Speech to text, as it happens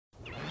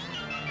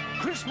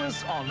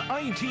Christmas on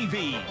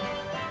ITV.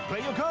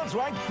 Play your cards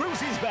right,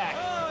 Bruce is back.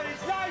 Oh,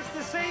 it's nice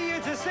to see you,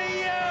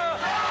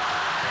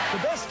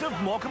 The best of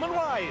Morecambe and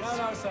Wise.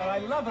 No, sir, I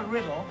love a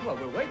riddle. Well,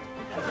 we'll wait.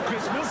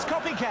 Christmas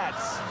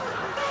Copycats.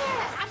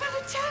 I've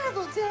had a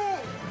terrible day.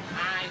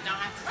 I don't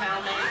have to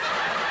tell me.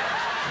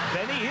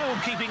 Benny Hill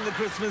keeping the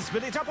Christmas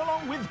spirit up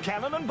along with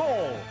Cannon and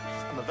Ball.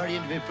 I'm a very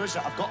individual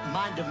person. I've got a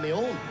mind of my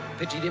own.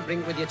 Pity you didn't bring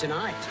it with you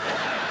tonight.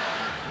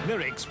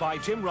 Lyrics by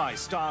Jim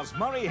Rice stars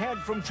Murray Head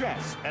from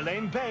Chess,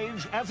 Elaine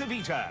Page as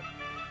Evita.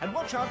 And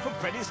watch out for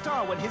Freddie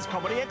Starr when his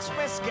Comedy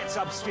Express gets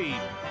up steam.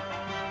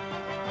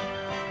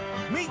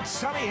 Meet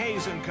Sonny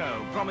Hayes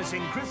Co,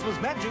 promising Christmas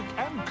magic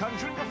and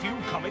conjuring a few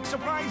comic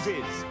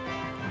surprises.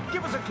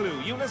 Give us a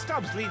clue. Eula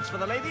Stubbs leads for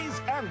the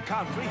ladies and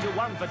count 3 to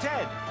 1 for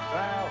Ted.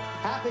 Well,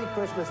 happy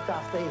Christmas,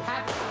 Dusty.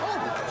 Happy...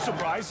 Oh.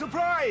 Surprise,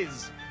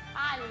 surprise!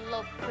 I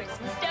love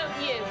Christmas,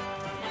 don't you?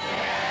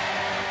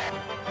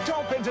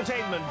 Top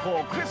entertainment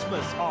for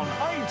Christmas on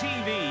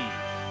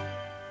ITV.